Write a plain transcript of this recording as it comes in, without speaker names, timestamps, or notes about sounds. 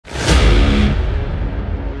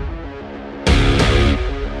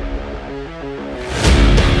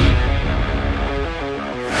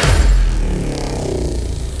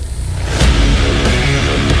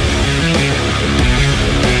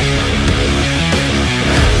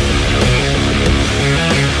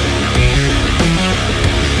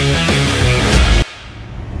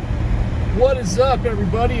up,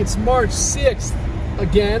 everybody? It's March 6th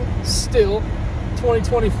again, still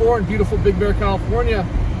 2024 in beautiful Big Bear, California.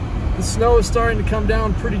 The snow is starting to come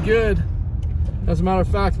down pretty good. As a matter of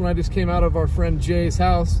fact, when I just came out of our friend Jay's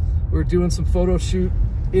house, we were doing some photo shoot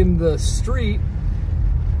in the street,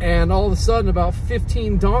 and all of a sudden about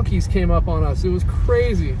 15 donkeys came up on us. It was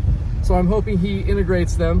crazy. So I'm hoping he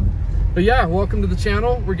integrates them. But yeah, welcome to the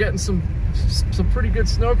channel. We're getting some pretty good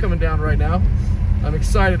snow coming down right now. I'm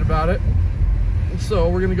excited about it. So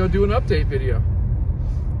we're gonna go do an update video.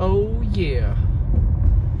 Oh yeah.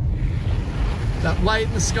 That light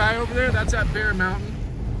in the sky over there, that's at Bear Mountain.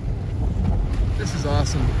 This is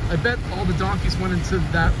awesome. I bet all the donkeys went into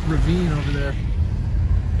that ravine over there.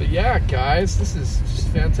 But yeah, guys, this is just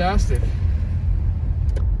fantastic.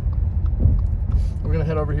 We're gonna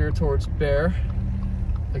head over here towards Bear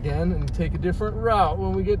again and take a different route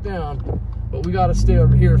when we get down. But we gotta stay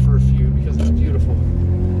over here for a few because it's beautiful.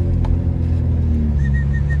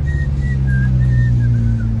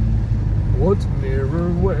 What's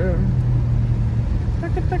mirror wear?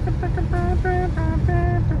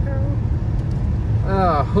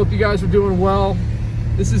 Hope you guys are doing well.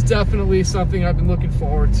 This is definitely something I've been looking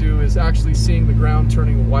forward to, is actually seeing the ground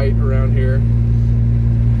turning white around here.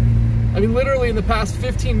 I mean, literally in the past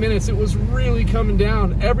 15 minutes, it was really coming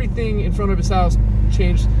down. Everything in front of his house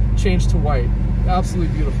changed to white.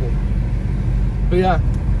 Absolutely beautiful. But yeah,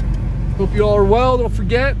 hope you all are well. Don't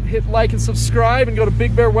forget, hit like and subscribe, and go to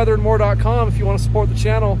bigbearweatherandmore.com if you want to support the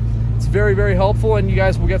channel. It's very, very helpful, and you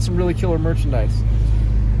guys will get some really killer merchandise.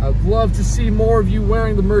 I'd love to see more of you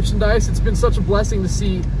wearing the merchandise. It's been such a blessing to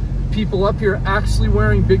see people up here actually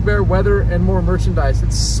wearing Big Bear Weather and More merchandise.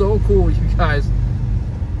 It's so cool, you guys.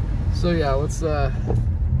 So yeah, let's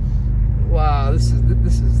wow, this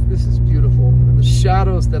is beautiful. And the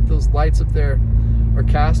shadows that those lights up there are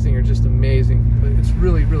casting are just amazing. But it's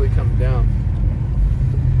really, really coming down.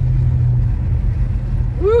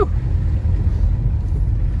 Woo!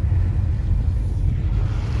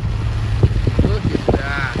 Look at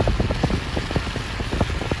that.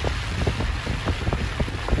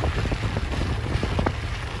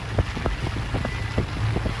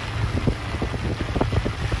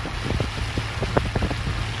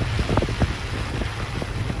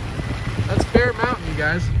 That's Bear Mountain, you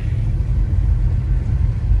guys.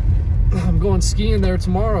 I'm going skiing there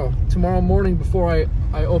tomorrow morning before I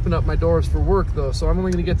open up my doors for work though. So I'm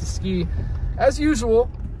only gonna get to ski as usual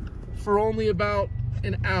for only about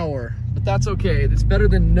an hour, but that's okay. It's better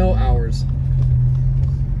than no hours.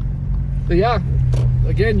 But yeah,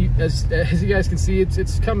 again, as you guys can see,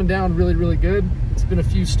 it's coming down really, really good. It's been a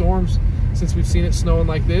few storms since we've seen it snowing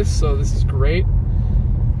like this, so this is great.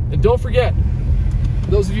 And don't forget,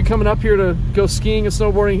 those of you coming up here to go skiing and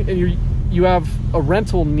snowboarding and you have a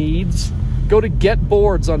rental needs, go to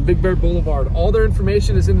Getboards on Big Bear Blvd. All their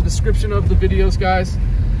information is in the description of the videos, guys.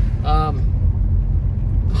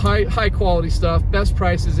 High quality stuff, best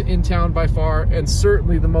prices in town by far, and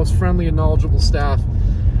certainly the most friendly and knowledgeable staff.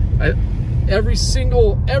 Every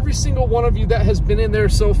single one of you that has been in there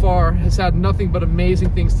so far has had nothing but amazing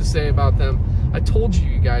things to say about them. I told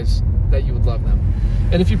you guys that you would love them.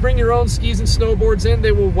 And if you bring your own skis and snowboards in,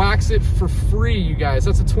 they will wax it for free, you guys.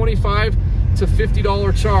 That's a $25 to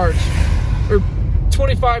 $50 charge, or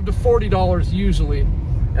 $25 to $40 usually.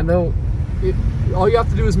 And all you have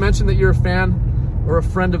to do is mention that you're a fan or a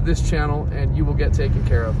friend of this channel, and you will get taken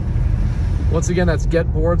care of. Once again, that's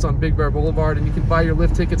Getboards on Big Bear Blvd, and you can buy your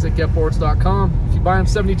lift tickets at getboards.com. If you buy them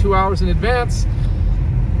 72 hours in advance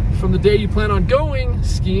from the day you plan on going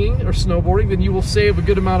skiing or snowboarding, then you will save a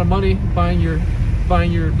good amount of money buying your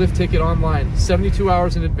lift ticket online 72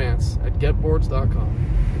 hours in advance at getboards.com.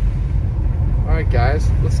 All right, guys,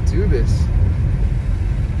 let's do this.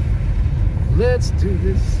 Let's do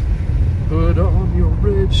this. Put on your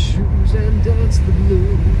red shoes and dance the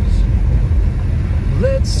blues.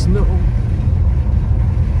 Let's snow.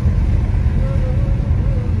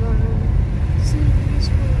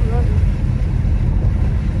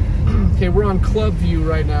 Okay, we're on Club View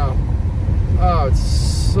right now. Oh, it's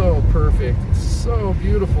so perfect. It's so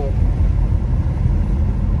beautiful.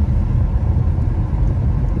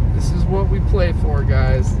 This is what we play for,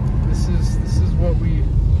 guys. This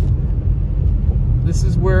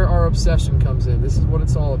is where our obsession comes in. This is what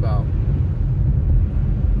it's all about.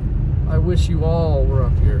 I wish you all were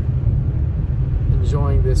up here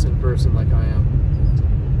enjoying this in person like I am.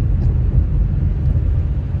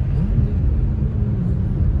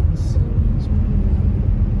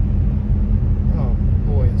 Oh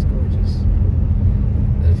boy, it's gorgeous.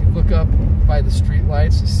 And if you look up by the street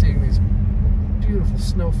lights, you're seeing these beautiful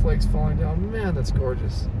snowflakes falling down. Man, that's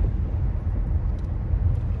gorgeous.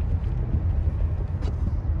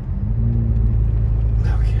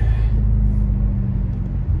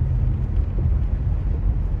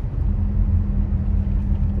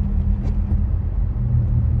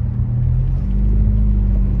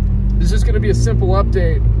 going to be a simple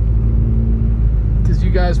update because you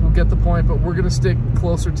guys will get the point, but we're going to stick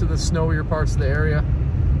closer to the snowier parts of the area.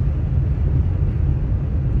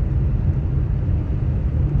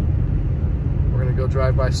 We're going to go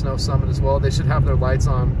drive by Snow Summit as well. They should have their lights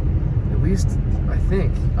on, at least I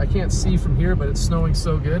think. I can't see from here, but it's snowing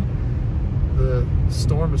so good. The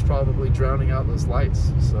storm is probably drowning out those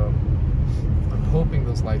lights, so I'm hoping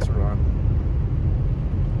those lights are on.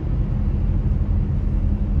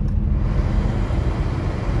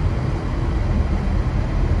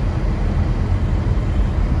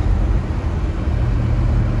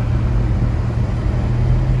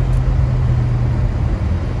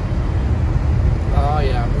 Oh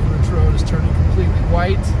yeah, Moonridge Road is turning completely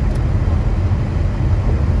white.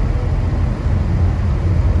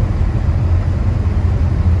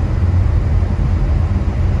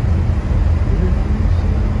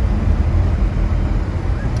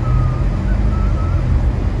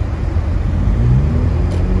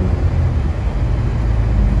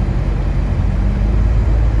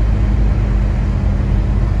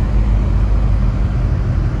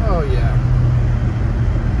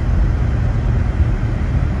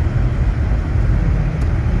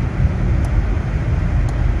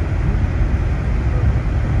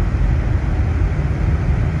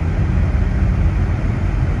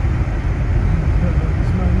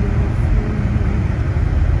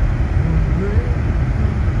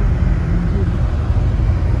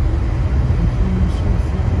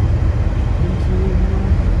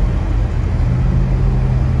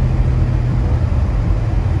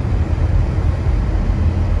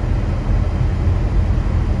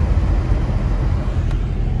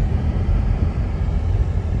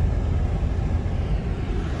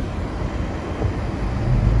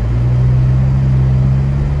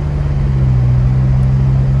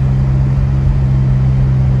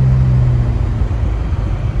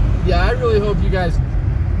 Hope you guys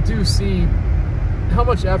do see how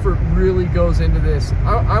much effort really goes into this.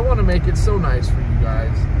 I want to make it so nice for you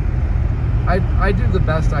guys. I do the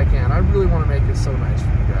best I can. I really want to make it so nice for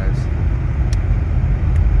you guys.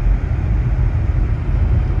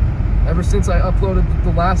 Ever since I uploaded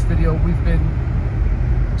the last video, we've been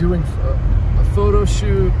doing a photo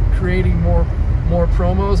shoot, creating more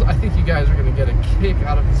promos. I think you guys are going to get a kick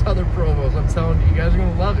out of these other promos. I'm telling you, you guys are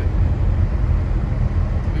going to love it.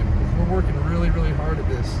 We're working really, really hard at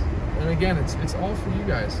this, and again, it's all for you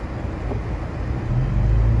guys.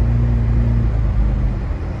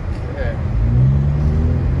 Okay.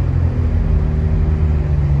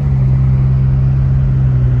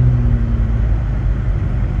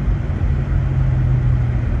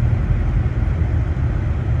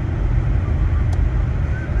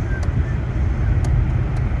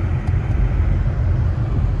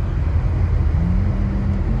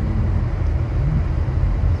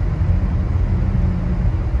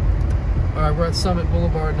 We're at Summit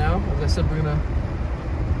Boulevard now. As I said, we're gonna,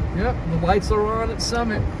 yep, the lights are on at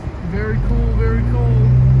Summit. Very cool, very cool.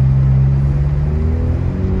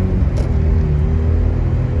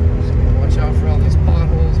 Just gonna watch out for all these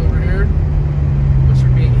potholes over here, which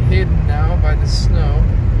are being hidden now by the snow.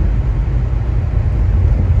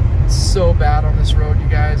 It's so bad on this road, you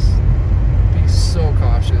guys. Be so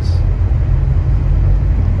cautious.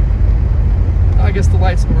 I guess the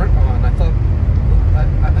lights weren't on. I thought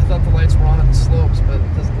the lights were on at the slopes, but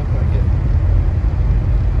it doesn't look like it.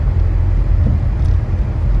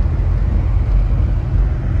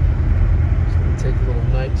 Just gonna take a little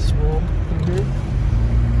night stroll through here.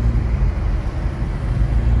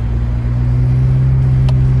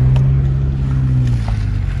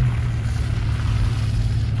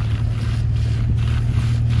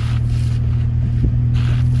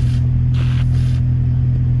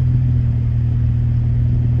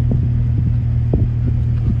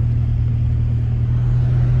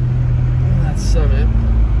 Summit.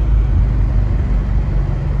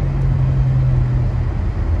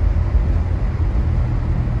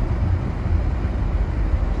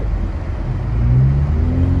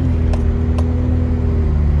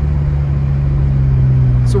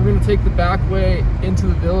 So we're going to take the back way into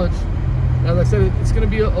the village. As I said, it's going to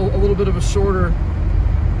be a little bit of a shorter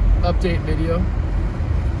update video,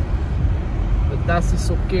 but that's just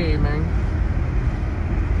okay, man.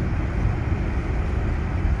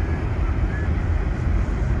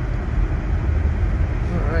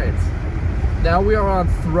 Now we are on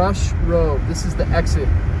Thrush Road. This is the exit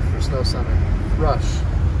for Snow Summit. Thrush.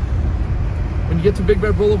 When you get to Big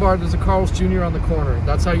Bear Boulevard, there's a Carl's Jr. on the corner.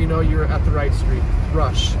 That's how you know you're at the right street.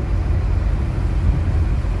 Thrush.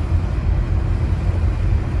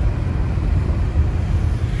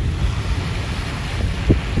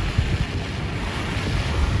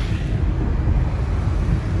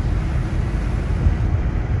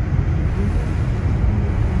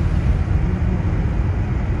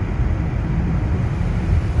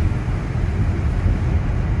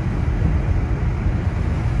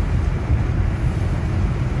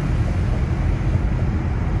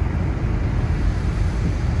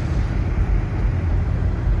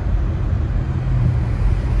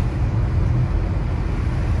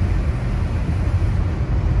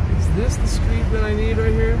 that I need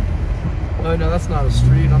right here. Oh no, that's not a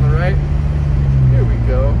street on the right. Here we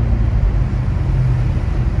go.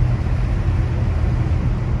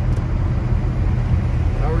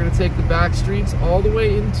 Now we're gonna take the back streets all the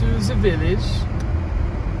way into the village.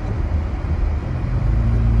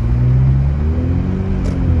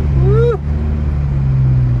 Woo!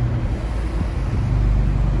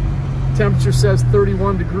 Temperature says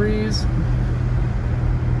 31 degrees.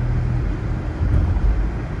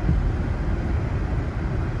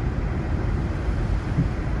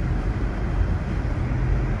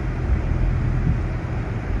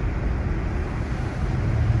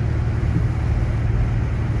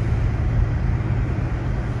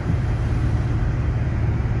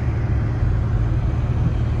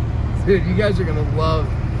 Dude, you guys are gonna love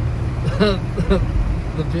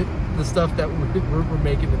the stuff that we're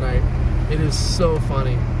making tonight. It is so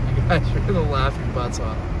funny. You guys are gonna laugh your butts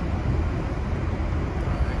off.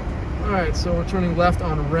 All right, so we're turning left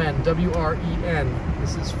on Wren, W-R-E-N.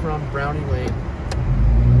 This is from Brownie Lane.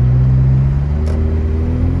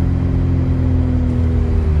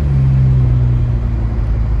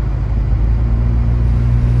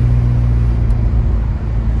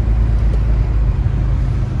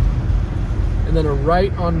 And then a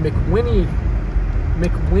right on McWhinney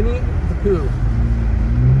the Pooh.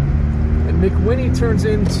 And McWhinney turns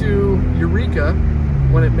into Eureka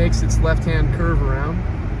when it makes its left-hand curve around.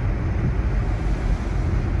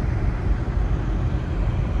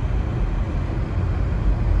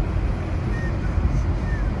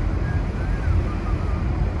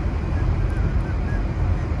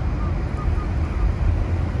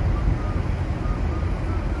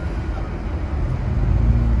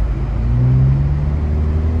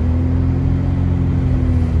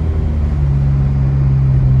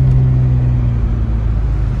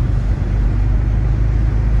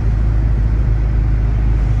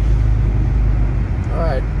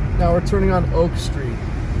 Now we're turning on Oak Street.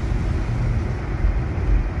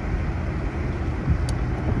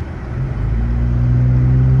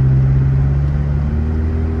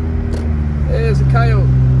 Hey, there's a coyote.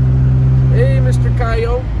 Hey, Mr.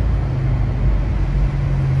 Coyote.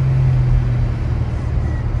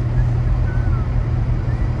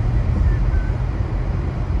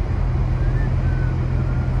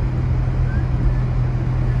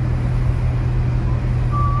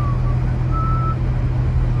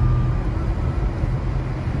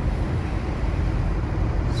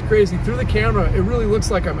 Crazy. Through the camera, it really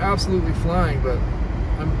looks like I'm absolutely flying, but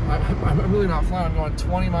I'm really not flying. I'm going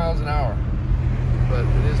 20 miles an hour, but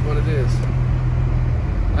it is what it is.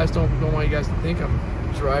 I just don't want you guys to think I'm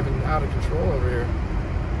driving out of control over here.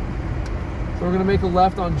 So we're gonna make a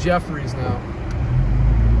left on Jeffries now,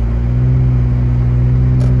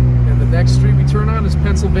 and the next street we turn on is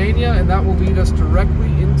Pennsylvania, and that will lead us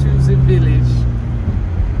directly into the village.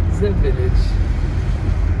 The village.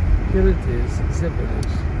 Here it is, the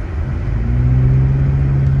village.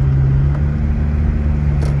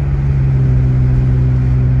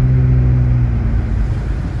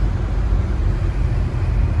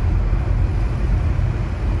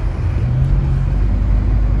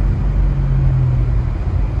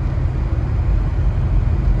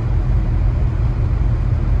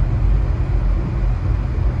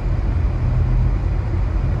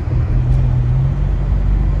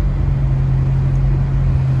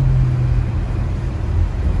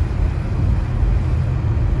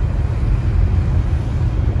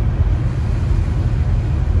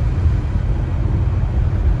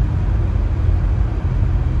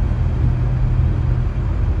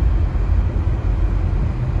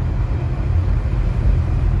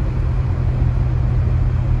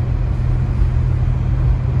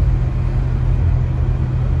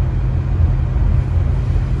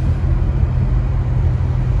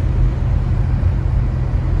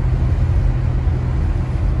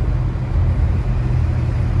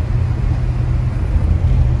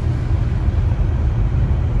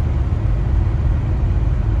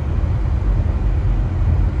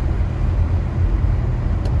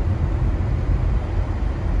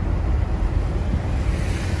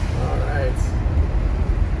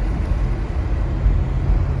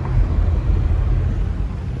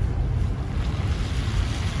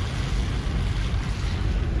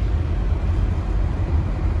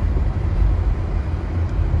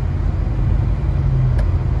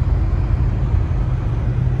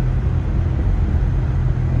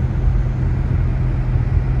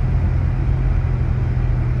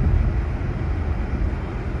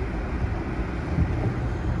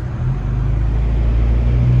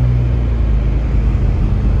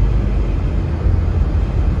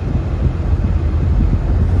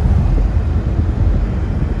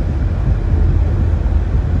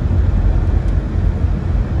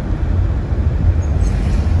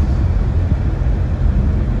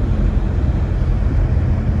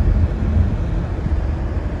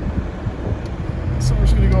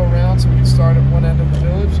 start at one end of the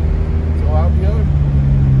village, go out the other.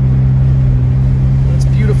 When it's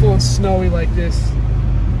beautiful and snowy like this,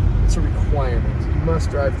 it's a requirement. You must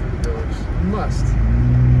drive through the village. You must.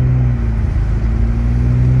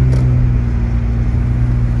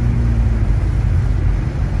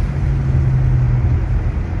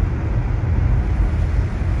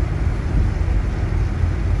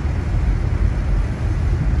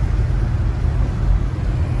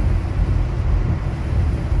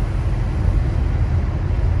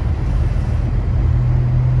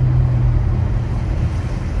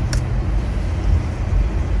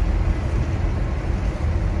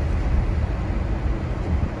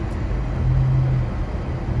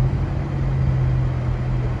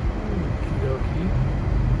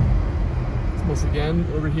 Once again,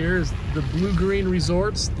 over here is the Blue Green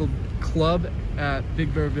Resorts, the club at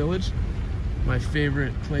Big Bear Village. My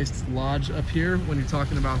favorite place to lodge up here when you're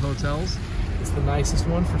talking about hotels. It's the nicest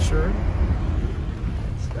one for sure.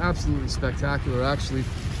 It's absolutely spectacular actually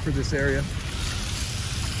for this area.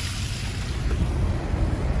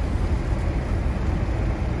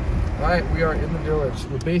 All right, we are in the village.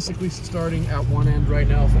 We're basically starting at one end right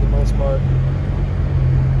now for the most part.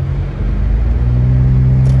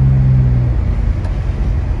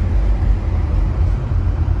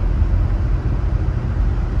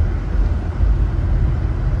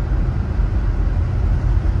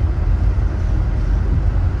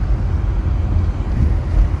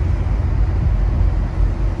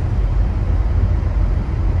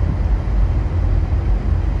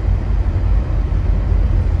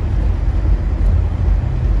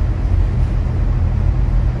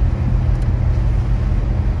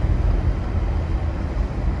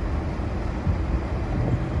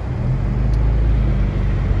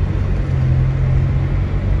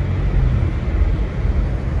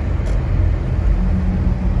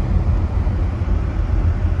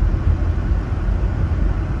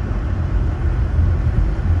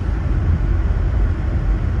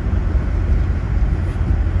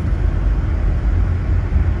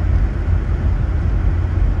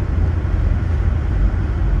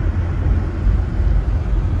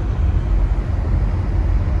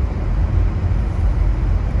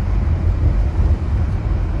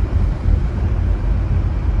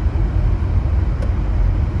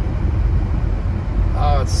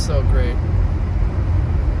 So great.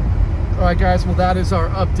 All right guys, well that is our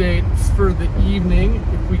update for the evening.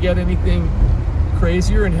 If we get anything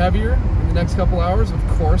crazier and heavier in the next couple hours, of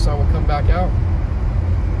course I will come back out.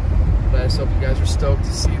 But I just hope you guys are stoked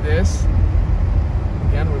to see this.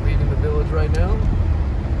 Again, we're leaving the village right now.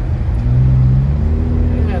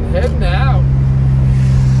 And heading out.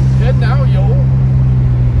 Heading out, yo.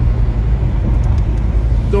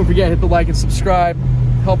 Don't forget, hit the like and subscribe.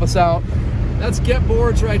 Help us out. That's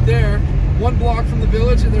Getboards right there. One block from the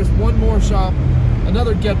village, and there's one more shop.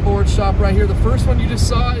 Another Getboards shop right here. The first one you just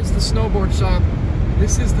saw is the snowboard shop.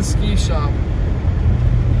 This is the ski shop.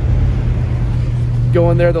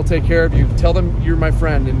 Go in there, they'll take care of you. Tell them you're my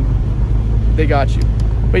friend and they got you.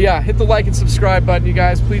 But yeah, hit the like and subscribe button, you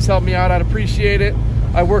guys. Please help me out, I'd appreciate it.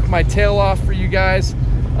 I work my tail off for you guys.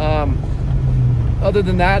 Other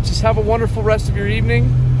than that, just have a wonderful rest of your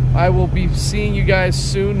evening. I will be seeing you guys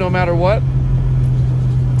soon, no matter what.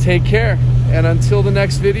 Take care, and until the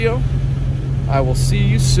next video, I will see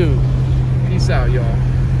you soon. Peace out, y'all.